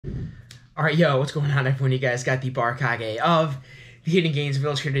All right, yo, what's going on, everyone? You guys got the Barkage of the Hidden Gains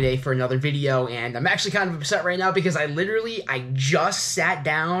Village here today for another video, and I'm actually kind of upset right now because I just sat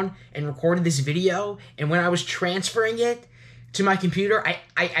down and recorded this video, and when I was transferring it to my computer,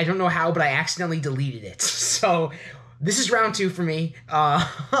 I don't know how, but I accidentally deleted it. So this is round two for me. Yeah.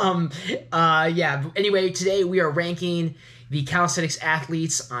 Anyway, today we are ranking the Calisthenics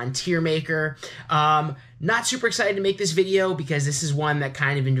athletes on Tier Maker. Not super excited to make this video because this is one that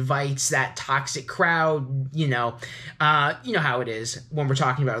kind of invites that toxic crowd. You know how it is when we're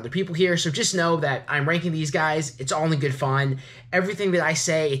talking about other people here. So just know that I'm ranking these guys. It's all in good fun. Everything that I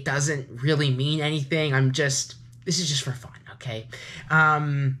say, it doesn't really mean anything. This is just for fun, okay?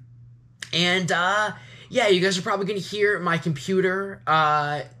 Yeah, you guys are probably going to hear my computer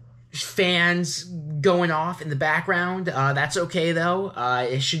fans going off in the background. That's okay, though.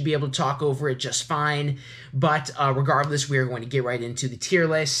 It should be able to talk over it just fine. But regardless, we are going to get right into the tier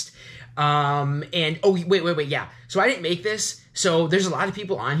list. Wait, yeah. So I didn't make this. So there's a lot of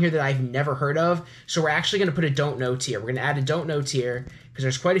people on here that I've never heard of. So we're actually going to put a don't know tier. We're going to add a don't know tier because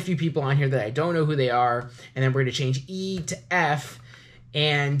there's quite a few people on here that I don't know who they are. And then we're going to change E to F.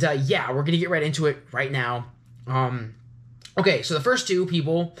 And yeah, we're going to get right into it right now. Okay, so the first two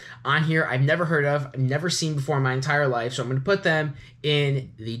people on here I've never heard of, I've never seen before in my entire life, so I'm going to put them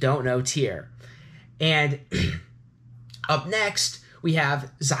in the don't know tier. And up next, we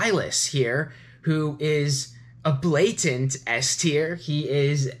have Xylus here, who is a blatant S tier. He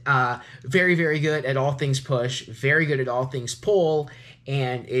is very, very good at all things push, very good at all things pull,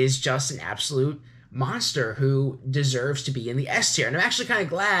 and is just an absolute monster who deserves to be in the S tier. And I'm actually kind of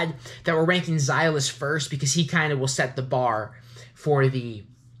glad that we're ranking Xylus first because he kind of will set the bar for the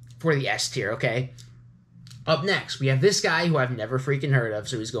S tier, okay? Up next, we have this guy who I've never freaking heard of,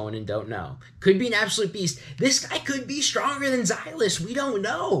 so he's going in don't know. Could be an absolute beast. This guy could be stronger than Xylus. We don't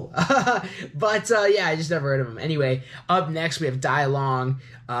know. But yeah, I just never heard of him. Anyway, up next, we have Dialong.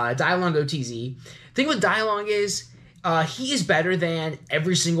 Dialong OTZ. Thing with Dialong is, he is better than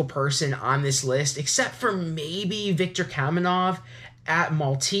every single person on this list, except for maybe Victor Kamenov at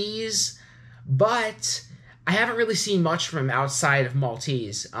Maltese, but I haven't really seen much from him outside of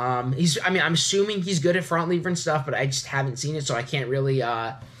Maltese. I'm assuming he's good at front lever and stuff, but I just haven't seen it, so I can't really,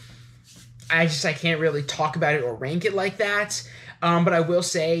 I can't really talk about it or rank it like that. But I will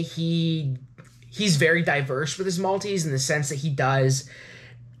say he's very diverse with his Maltese in the sense that he does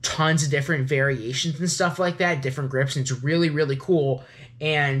tons of different variations and stuff like that, different grips, and it's really, really cool.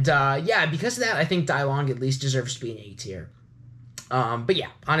 And yeah, because of that, I think Dialong at least deserves to be an A tier. But yeah,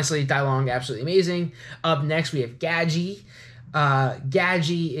 honestly, Dialong, absolutely amazing. Up next, we have Gaji.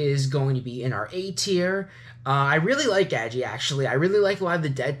 Gaji is going to be in our A tier. I really like Gaji, actually. I really like a lot of the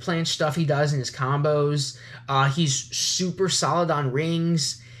dead plant stuff he does in his combos. He's super solid on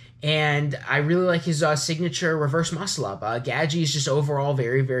rings. And I really like his signature reverse muscle up. Gaji is just overall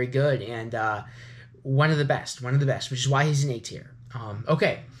very, very good and one of the best, which is why he's an A tier.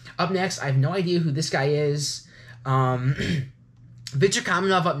 Okay, up next, I have no idea who this guy is. Victor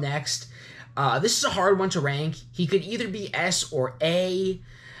Kamenov up next. This is a hard one to rank. He could either be S or A,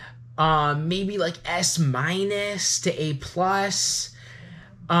 maybe like S- to A+.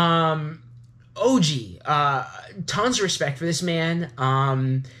 OG, tons of respect for this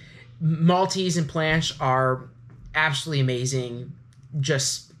man. Maltese and Planche are absolutely amazing,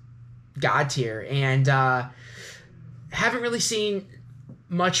 just god tier, and haven't really seen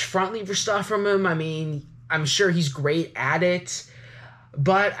much front lever stuff from him. I mean, I'm sure he's great at it,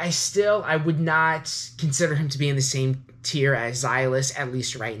 but I would not consider him to be in the same tier as Xylus, at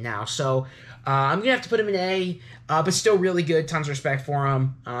least right now. So I'm gonna have to put him in A, but still really good, tons of respect for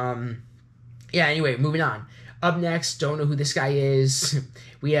him. Yeah, anyway, moving on. Up next, don't know who this guy is.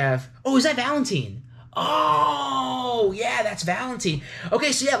 We have, is that Valentine? Oh, yeah, that's Valentine.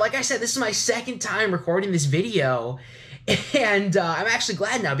 Okay, so yeah, like I said, this is my second time recording this video, and I'm actually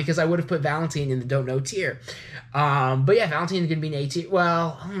glad now because I would have put Valentine in the don't know tier. But yeah, Valentine is going to be an A tier.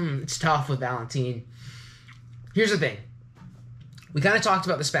 Well, it's tough with Valentine. Here's the thing. We kind of talked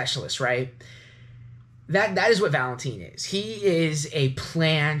about the specialist, right? That is what Valentine is. He is a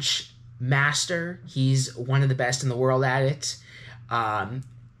planche master. He's one of the best in the world at it.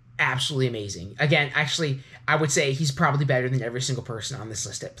 Absolutely amazing. Again, actually, I would say he's probably better than every single person on this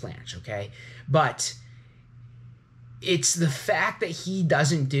list at planche, okay? But it's the fact that he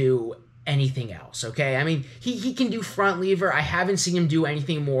doesn't do anything else, okay? I mean, he can do front lever. I haven't seen him do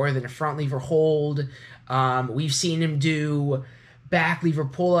anything more than a front lever hold. We've seen him do back lever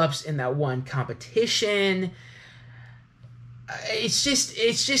pull-ups in that one competition. It's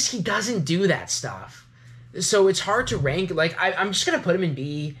just he doesn't do that stuff. So it's hard to rank. Like, I'm just going to put him in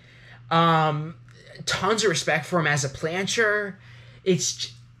B. Tons of respect for him as a plancher.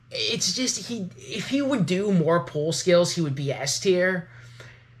 It's just if he would do more pull skills, he would be S tier.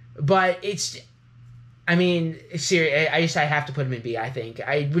 But I have to put him in B, I think.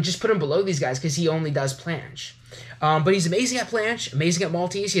 I would just put him below these guys because he only does planche. But he's amazing at planche, amazing at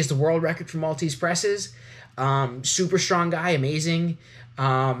Maltese. He has the world record for Maltese presses. Super strong guy, amazing.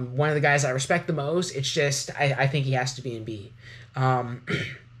 One of the guys I respect the most. It's just, I think he has to be in B.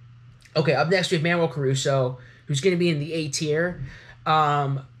 Okay, up next we have Manuel Caruso, who's going to be in the A tier.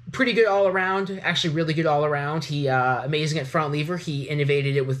 Pretty good all around, actually really good all around. He amazing at front lever. He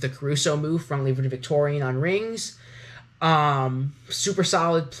innovated it with the Caruso move, front lever to Victorian on rings. Super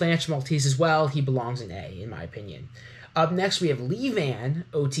solid planche Maltese as well. He belongs in A, in my opinion. Up next we have Lee Van,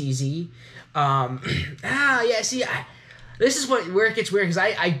 OTZ. This is where it gets weird because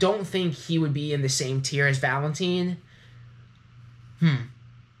I don't think he would be in the same tier as Valentine.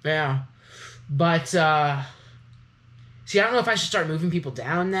 Yeah, but see, I don't know if I should start moving people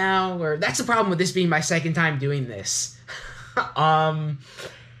down now, or that's the problem with this being my second time doing this. We'll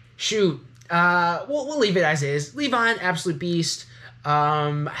leave it as is. Levon, absolute beast.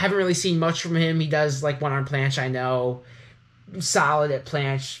 Haven't really seen much from him. He does like one on planche, I know. Solid at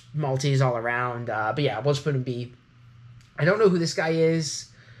planche, Maltese all around. But yeah, we'll just put him B. I don't know who this guy is.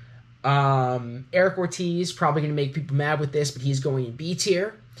 Eric Ortiz, probably going to make people mad with this, but he's going in B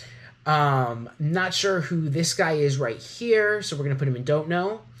tier. Not sure who this guy is right here, so we're going to put him in don't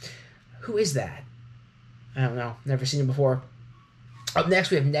know. Who is that? I don't know. Never seen him before. Up next,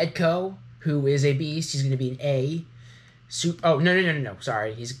 we have Nedco, who is a beast. He's going to be an A. No.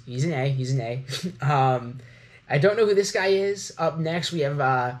 Sorry. He's an A. He's an A. I don't know who this guy is. Up next, we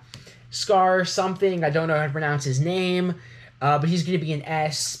have Scar something. I don't know how to pronounce his name. But he's going to be an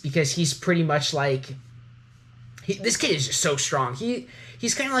S because he's pretty much like... this kid is just so strong.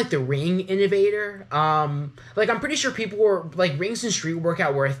 He's kind of like the ring innovator. I'm pretty sure people were... Like, rings and street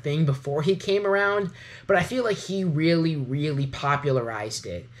workout were a thing before he came around. But I feel like he really, really popularized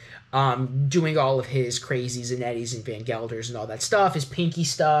it. Doing all of his crazy Zanettis and Van Gelders and all that stuff. His pinky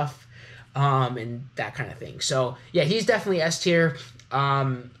stuff. And that kind of thing. So, yeah, he's definitely S tier.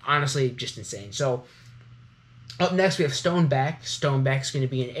 Honestly, just insane. So... Up next, we have Stonebeck. Stonebeck's going to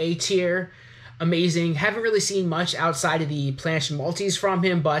be an A tier. Amazing. Haven't really seen much outside of the planche and Maltese from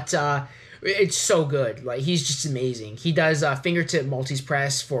him, but it's so good. Like, he's just amazing. He does fingertip Maltese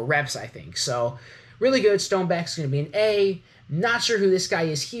press for reps, I think. So, really good. Stonebeck's going to be an A. Not sure who this guy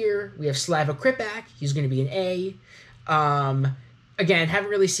is here. We have Slava Kripak. He's going to be an A. Again, haven't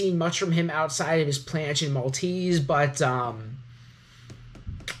really seen much from him outside of his planche and Maltese, but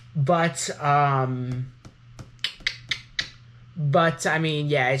I mean,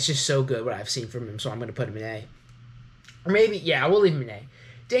 yeah, it's just so good what I've seen from him, so I'm going to put him in A. Or maybe, yeah, we'll leave him in A.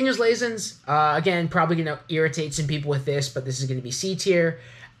 Daniels Lazens, again, probably going to irritate some people with this, but this is going to be C tier.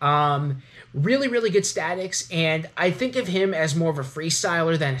 Really, really good statics, and I think of him as more of a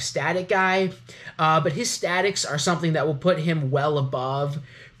freestyler than a static guy, but his statics are something that will put him well above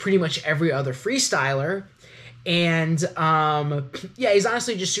pretty much every other freestyler. And, yeah, he's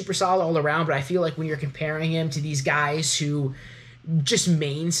honestly just super solid all around, but I feel like when you're comparing him to these guys who just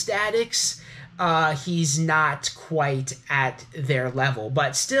main statics, he's not quite at their level,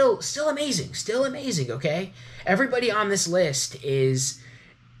 but still amazing, okay? Everybody on this list is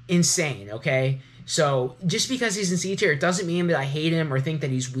insane, okay? So, just because he's in C tier, it doesn't mean that I hate him or think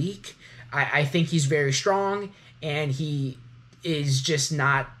that he's weak. I think he's very strong, and he is just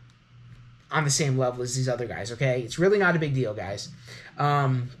not on the same level as these other guys, okay? It's really not a big deal, guys.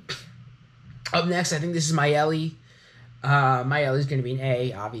 Up next, I think this is Maeli. Maeli's going to be an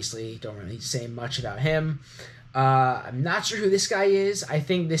A, obviously. Don't really need to say much about him. I'm not sure who this guy is. I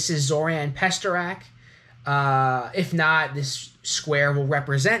think this is Zoran Pesterak. If not, this square will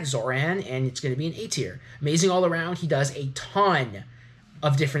represent Zoran, and it's going to be an A tier. Amazing all around. He does a ton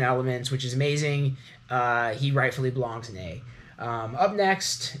of different elements, which is amazing. He rightfully belongs in A. Up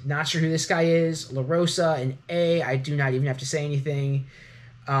next, not sure who this guy is. La Rosa, an A. I do not even have to say anything.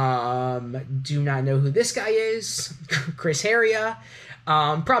 Do not know who this guy is. Chris Heria.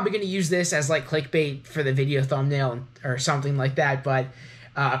 Probably going to use this as like clickbait for the video thumbnail or something like that, but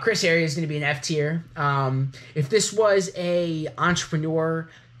Chris Heria is going to be an F tier. If this was a entrepreneur,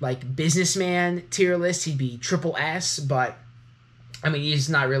 like businessman tier list, he'd be triple S, but I mean, he's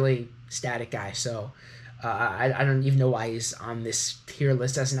not really a static guy, so I don't even know why he's on this tier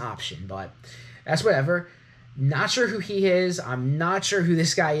list as an option, but that's whatever. Not sure who he is. I'm not sure who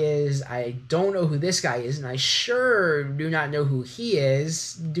this guy is. I don't know who this guy is, and I sure do not know who he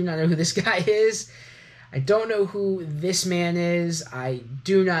is. Do not know who this guy is. I don't know who this man is. I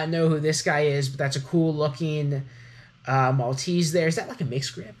do not know who this guy is, but that's a cool looking Maltese there. Is that like a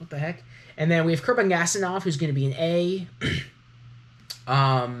mixed grip? What the heck? And then we have Kurbangasanov, who's going to be an A.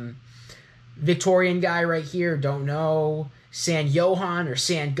 Victorian guy right here, don't know. San Johan or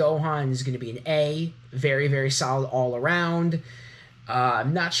San Gohan is going to be an A. Very, very solid all around.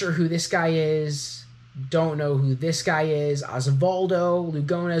 I'm not sure who this guy is. Don't know who this guy is. Osvaldo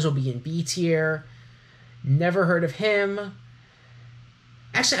Lugones will be in B tier. Never heard of him.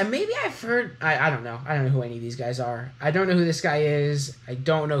 Actually, maybe I've heard... I don't know. I don't know who any of these guys are. I don't know who this guy is. I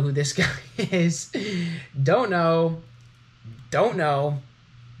don't know who this guy is. Don't know. Don't know.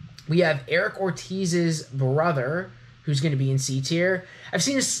 We have Eric Ortiz's brother, who's going to be in C tier. I've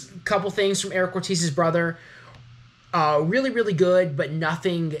seen a couple things from Eric Ortiz's brother. Really, really good, but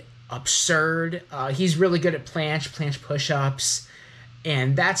nothing absurd. He's really good at planche push-ups,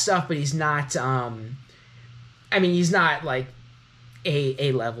 and that stuff, but he's not... he's not, like,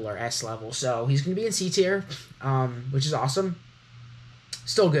 A level or S level, so he's going to be in C tier, which is awesome.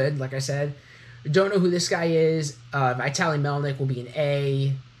 Still good, like I said. Don't know who this guy is. Vitaly Melnick will be an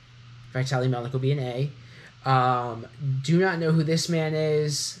A. Do not know who this man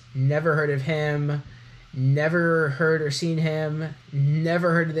is. Never heard of him. Never heard or seen him.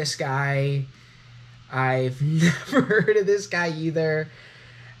 Never heard of this guy. I've never heard of this guy either.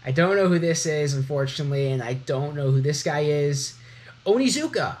 I don't know who this is, unfortunately, and I don't know who this guy is.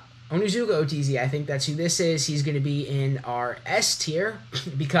 Onizuka OTZ, I think that's who this is. He's going to be in our S tier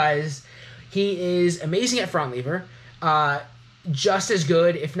because he is amazing at front lever. Just as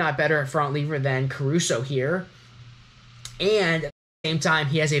good, if not better, at front lever than Caruso here. And at the same time,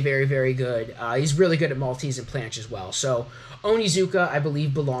 he has a very, very good... he's really good at Maltese and planche as well. So Onizuka, I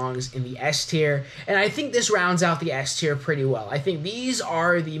believe, belongs in the S tier. And I think this rounds out the S tier pretty well. I think these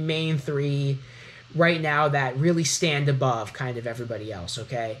are the main three right now that really stand above kind of everybody else,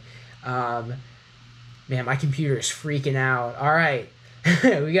 okay? Man, my computer is freaking out. All right.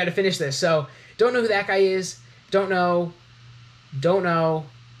 We got to finish this. So don't know who that guy is. Don't know. This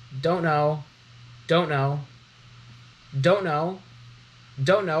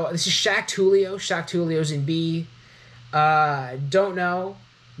is Shaq Tulio. Shaq Tulio's in B. Don't know.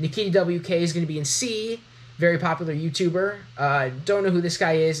 Nikita WK is going to be in C. Very popular YouTuber. Don't know who this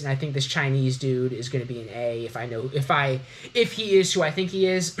guy is, and I think this Chinese dude is going to be an A if he is who I think he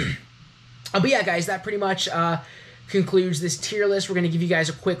is. But yeah, guys, that pretty much concludes this tier list. We're going to give you guys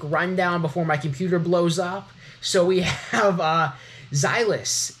a quick rundown before my computer blows up. So we have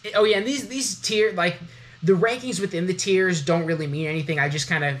Xylus. Oh yeah, and these tier, like, the rankings within the tiers don't really mean anything. I just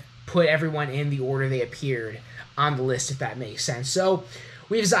kind of put everyone in the order they appeared on the list, if that makes sense. So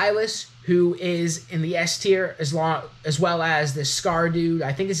we have Xylus, who is in the S tier, as well as this Scar dude.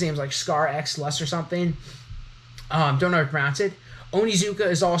 I think his name's like Scar X Lus or something. Don't know how to pronounce it. Onizuka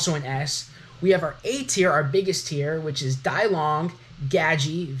is also an S. We have our A tier, our biggest tier, which is Dai Long,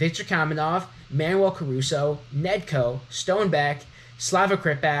 Gadji, Victor Kamenov, Manuel Caruso, Nedko, Stonebeck, Slava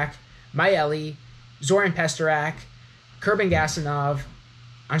Kripak, Maeli, Zoran Pesterak, Kurbangasanov,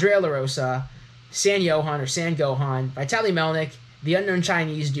 Andrea La Rosa, San Johan or San Gohan, Vitaly Melnick, the unknown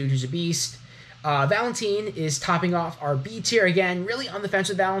Chinese dude who's a beast. Valentin is topping off our B tier again. Really on the fence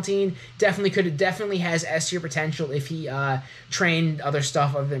with Valentin. Definitely has S tier potential if he trained other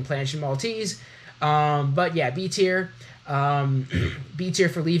stuff other than planche and Maltese. But yeah, B tier. B tier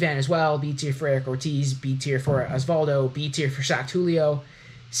for Levan as well. B tier for Eric Ortiz. B tier for Osvaldo. B tier for Shaq Tulio.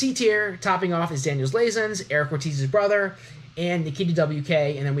 C tier, topping off, is Daniels Lazens, Eric Ortiz's brother, and Nikita WK,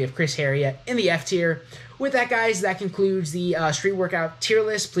 and then we have Chris Heria in the F tier. With that, guys, that concludes the Street Workout tier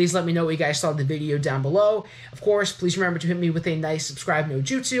list. Please let me know what you guys thought of the video down below. Of course, please remember to hit me with a nice subscribe no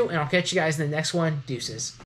jutsu, and I'll catch you guys in the next one. Deuces.